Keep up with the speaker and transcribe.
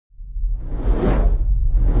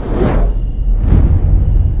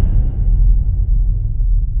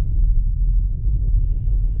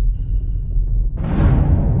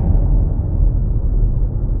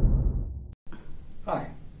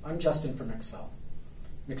Mixel.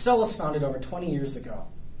 Mixel was founded over 20 years ago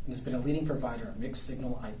and has been a leading provider of mixed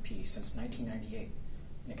signal IP since 1998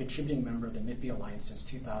 and a contributing member of the MIPI Alliance since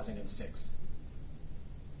 2006.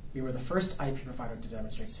 We were the first IP provider to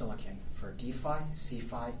demonstrate silicon for D-PHY,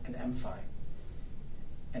 C-PHY, and M-PHY.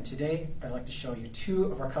 And today, I'd like to show you two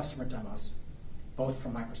of our customer demos, both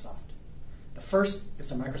from Microsoft. The first is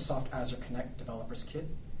the Microsoft Azure Kinect Developer Kit,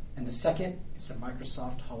 and the second is the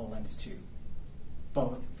Microsoft HoloLens 2.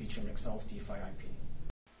 Both feature Mixel's D-PHY IP.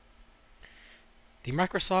 The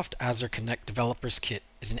Microsoft Azure Kinect Developer Kit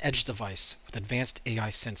is an edge device with advanced AI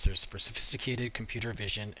sensors for sophisticated computer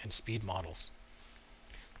vision and speed models.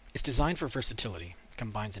 It's designed for versatility. It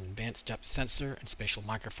combines an advanced depth sensor and spatial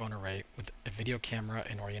microphone array with a video camera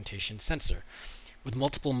and orientation sensor, with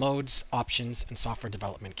multiple modes, options, and software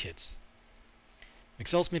development kits.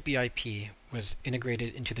 Mixel's MIPI IP was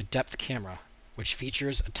integrated into the depth camera, which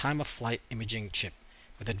features a time-of-flight imaging chip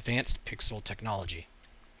with advanced pixel technology.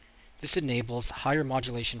 This enables higher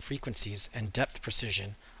modulation frequencies and depth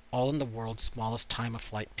precision, all in the world's smallest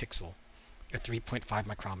time-of-flight pixel, at 3.5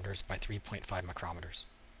 micrometers by 3.5 micrometers.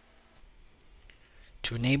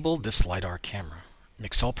 To enable this LiDAR camera,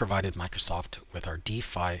 Mixel provided Microsoft with our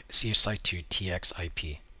D-PHY CSI2 TX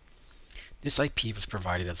IP. This IP was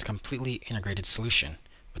provided as a completely integrated solution,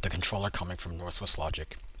 with the controller coming from Northwest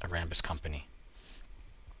Logic, a Rambus company.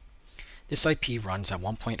 This IP runs at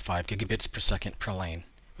 1.5 gigabits per second per lane,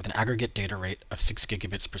 with an aggregate data rate of 6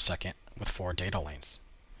 gigabits per second with 4 data lanes.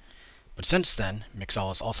 But since then, Mixel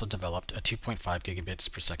has also developed a 2.5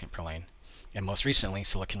 gigabits per second per lane, and most recently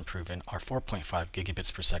silicon-proven our 4.5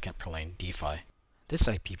 gigabits per second per lane D-PHY. This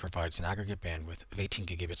IP provides an aggregate bandwidth of 18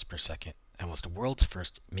 gigabits per second and was the world's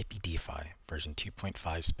first MIPI D-PHY version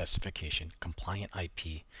 2.5 specification compliant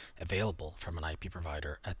IP available from an IP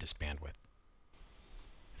provider at this bandwidth.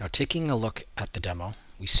 Now, taking a look at the demo,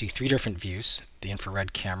 we see three different views: the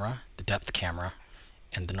infrared camera, the depth camera,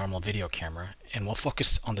 and the normal video camera, and we'll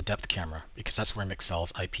focus on the depth camera because that's where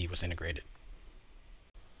Mixel's IP was integrated.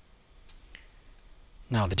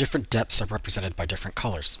 Now, the different depths are represented by different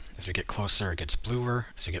colors. As we get closer, it gets bluer.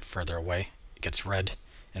 As we get further away, it gets red,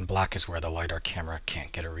 and black is where the LiDAR camera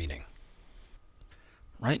can't get a reading.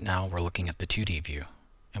 Right now, we're looking at the 2D view,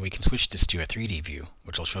 and we can switch this to a 3D view,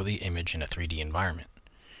 which will show the image in a 3D environment.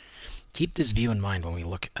 Keep this view in mind when we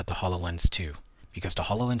look at the HoloLens 2, because the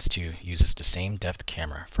HoloLens 2 uses the same depth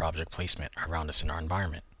camera for object placement around us in our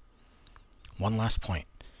environment. One last point: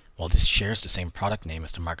 while this shares the same product name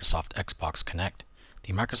as the Microsoft Xbox Kinect,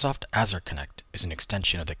 the Microsoft Azure Kinect is an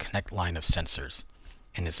extension of the Kinect line of sensors,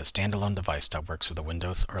 and is a standalone device that works with a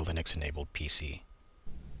Windows or Linux-enabled PC.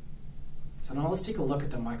 So now let's take a look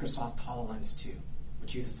at the Microsoft HoloLens 2,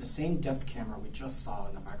 which uses the same depth camera we just saw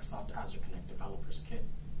in the Microsoft Azure Kinect Developer Kit.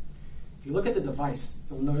 If you look at the device,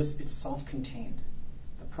 you'll notice it's self-contained.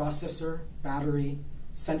 The processor, battery,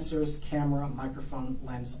 sensors, camera, microphone,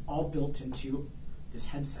 lens, all built into this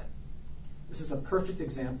headset. This is a perfect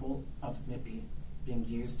example of MIPI being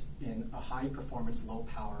used in a high-performance,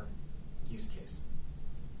 low-power use case.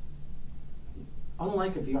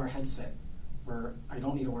 Unlike a VR headset, where I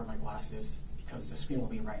don't need to wear my glasses because the screen will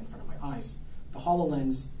be right in front of my eyes, the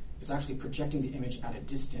HoloLens is actually projecting the image at a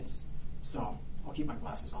distance, so I'll keep my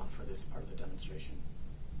glasses on for this part of the demonstration.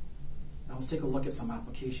 Now let's take a look at some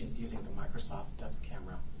applications using the Microsoft depth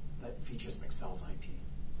camera that features Mixel's IP.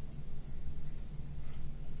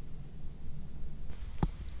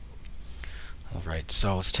 Alright,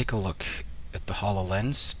 so let's take a look at the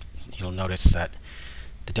HoloLens. You'll notice that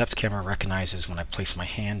the depth camera recognizes when I place my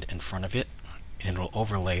hand in front of it, and it will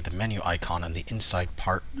overlay the menu icon on the inside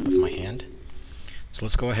part of my hand. So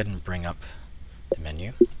let's go ahead and bring up the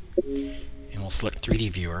menu, and we'll select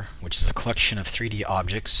 3D Viewer, which is a collection of 3D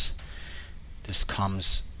objects. This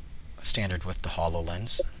comes standard with the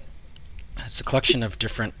HoloLens. It's a collection of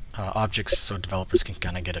different objects so developers can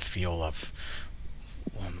kind of get a feel of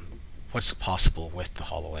what's possible with the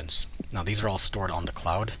HoloLens. Now, these are all stored on the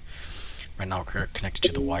cloud. Right now we're connected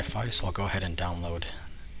to the Wi-Fi, so I'll go ahead and download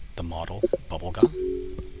the model, Bubblegum.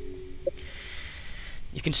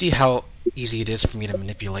 You can see how easy it is for me to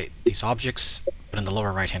manipulate these objects, but in the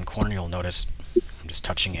lower right-hand corner you'll notice I'm just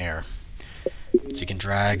touching air. So you can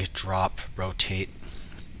drag, drop, rotate,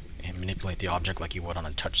 and manipulate the object like you would on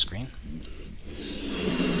a touch screen.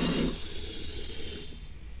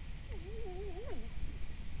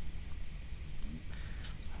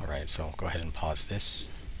 Alright, so I'll go ahead and pause this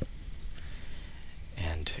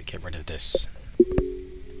and get rid of this.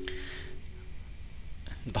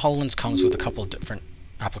 The HoloLens comes with a couple of different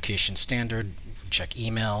applications standard. Check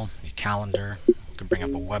email, your calendar, you can bring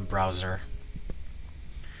up a web browser.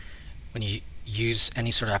 When you use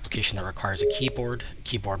any sort of application that requires a keyboard,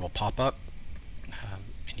 keyboard will pop up,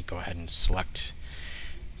 and you go ahead and select.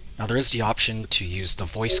 Now there is the option to use the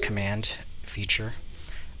voice command feature,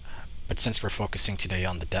 but since we're focusing today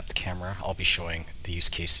on the depth camera, I'll be showing the use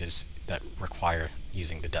cases that require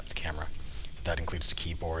using the depth camera. So that includes the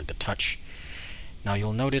keyboard, the touch. Now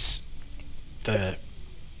you'll notice the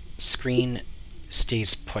screen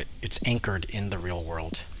stays put, it's anchored in the real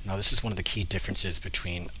world. Now this is one of the key differences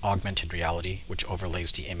between augmented reality, which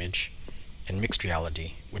overlays the image, and mixed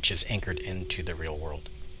reality, which is anchored into the real world.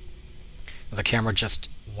 Now, the camera just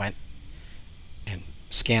went and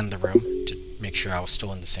scanned the room to make sure I was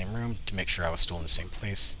still in the same room, to make sure I was still in the same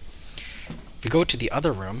place. If we go to the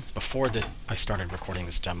other room, before I started recording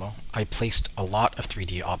this demo, I placed a lot of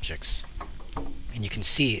 3D objects. And you can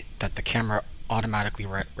see that the camera automatically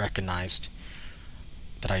recognized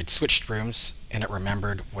that I had switched rooms, and it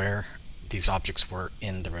remembered where these objects were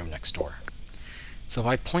in the room next door. So if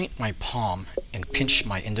I point my palm and pinch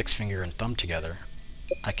my index finger and thumb together,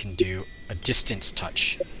 I can do a distance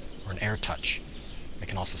touch or an air touch. I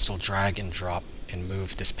can also still drag and drop and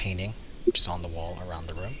move this painting, which is on the wall around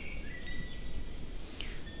the room.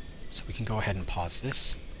 So we can go ahead and pause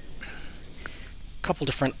this. A couple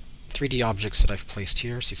different 3D objects that I've placed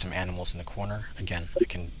here. See some animals in the corner. Again, I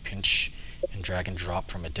can pinch and drag and drop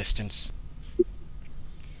from a distance.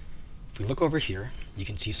 If we look over here, you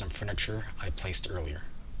can see some furniture I placed earlier.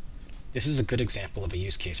 This is a good example of a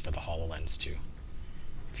use case for the HoloLens too.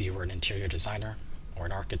 If you were an interior designer, or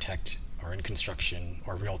an architect, or in construction,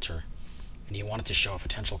 or realtor, and you wanted to show a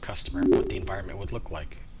potential customer what the environment would look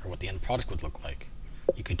like, or what the end product would look like,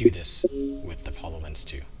 you could do this with the HoloLens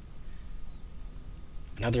too.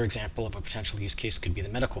 Another example of a potential use case could be the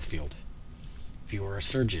medical field. If you were a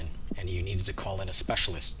surgeon and you needed to call in a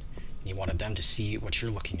specialist and you wanted them to see what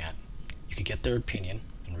you're looking at, you could get their opinion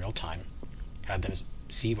in real time, have them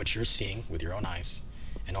see what you're seeing with your own eyes,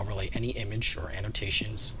 and overlay any image or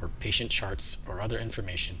annotations or patient charts or other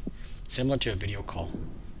information similar to a video call,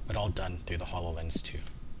 but all done through the HoloLens too.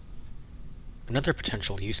 Another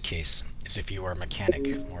potential use case is if you are a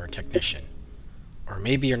mechanic or a technician, or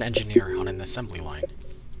maybe you're an engineer on an assembly line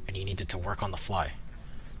and you needed to work on the fly.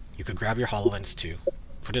 You could grab your HoloLens 2,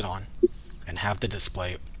 put it on, and have the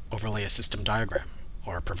display overlay a system diagram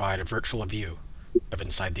or provide a virtual view of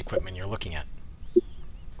inside the equipment you're looking at.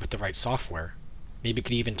 With the right software, maybe it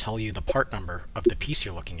could even tell you the part number of the piece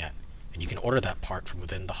you're looking at, and you can order that part from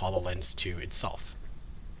within the HoloLens 2 itself.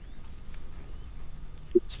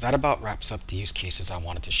 So that about wraps up the use cases I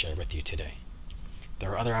wanted to share with you today.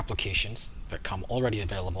 There are other applications that come already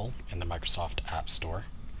available in the Microsoft App Store.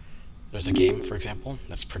 There's a game, for example,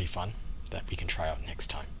 that's pretty fun that we can try out next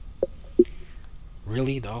time.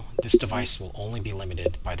 Really, though, this device will only be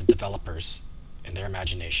limited by the developers and their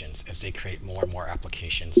imaginations as they create more and more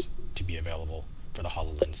applications to be available for the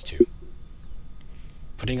HoloLens 2.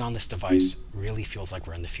 Putting on this device really feels like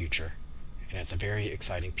we're in the future, and it's a very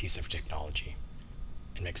exciting piece of technology.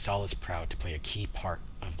 And Mixel is proud to play a key part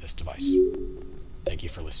of this device. Thank you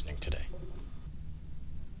for listening today.